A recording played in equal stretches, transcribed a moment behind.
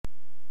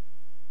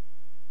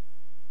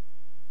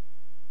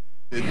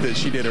that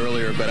she did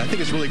earlier, but I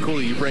think it's really cool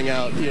that you bring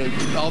out,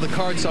 all the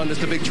karts on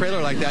just a big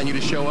trailer like that and you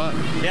just show up.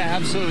 Yeah,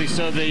 absolutely.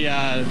 So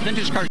the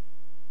vintage kart.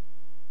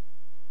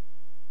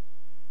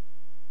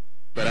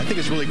 But I think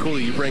it's really cool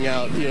that you bring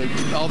out,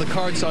 all the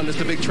karts on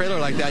just a big trailer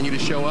like that and you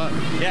just show up.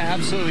 Yeah,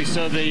 absolutely.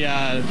 So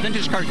the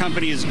vintage kart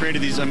company has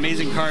created these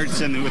amazing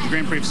karts, and with the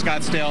Grand Prix of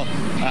Scottsdale,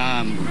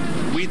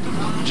 we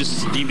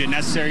just deemed it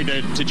necessary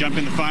to jump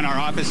in the fun. Our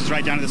office is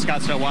right down to the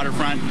Scottsdale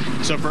waterfront.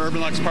 So for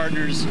Urban Lux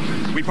partners,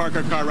 we park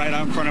our car right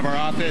out in front of our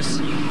office,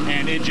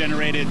 and it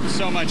generated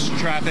so much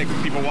traffic,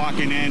 people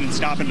walking in and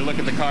stopping to look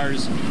at the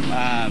cars.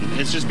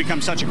 It's just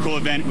become such a cool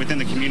event within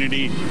the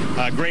community.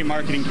 Great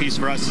marketing piece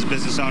for us as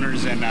business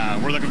owners, and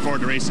we're looking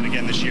forward to racing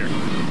again this year.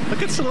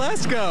 Look at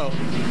Celeste go.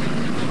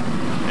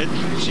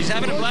 She's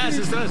having a blast.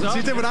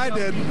 She did what I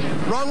did.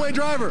 Wrong way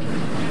driver.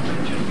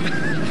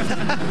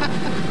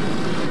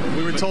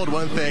 We were told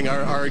one thing.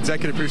 Our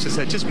executive producer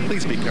said, just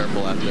please be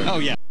careful out there. Oh,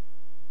 yeah.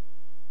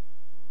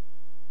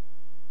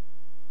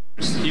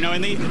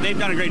 And they've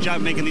done a great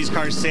job making these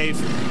cars safe.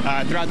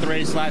 Throughout the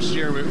race last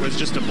year, it was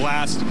just a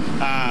blast.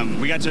 I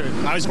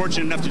was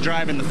fortunate enough to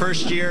drive in the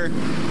first year.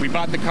 We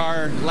bought the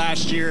car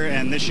last year,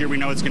 and this year we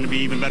know it's going to be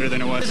even better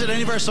than it was. Visit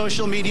any of our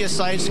social media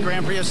sites,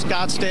 Grand Prix of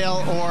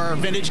Scottsdale or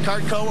Vintage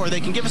Kart Co., or they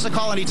can give us a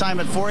call anytime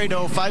at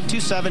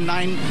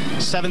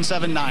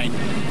 480-527-9779.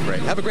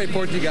 Great. Have a great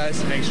 4th, you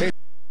guys. Thanks.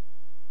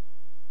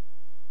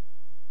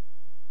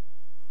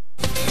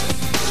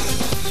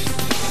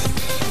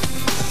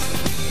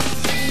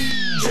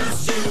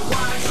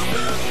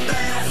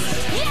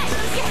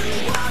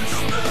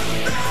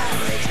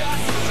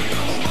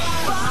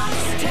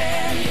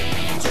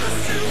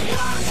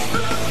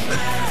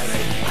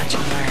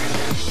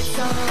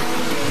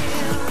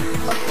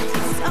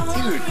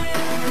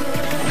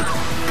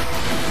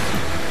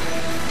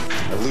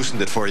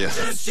 Loosened it for you.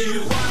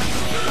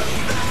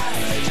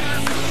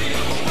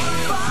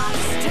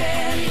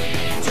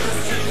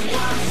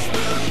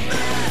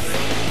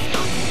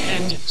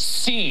 And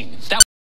scene. That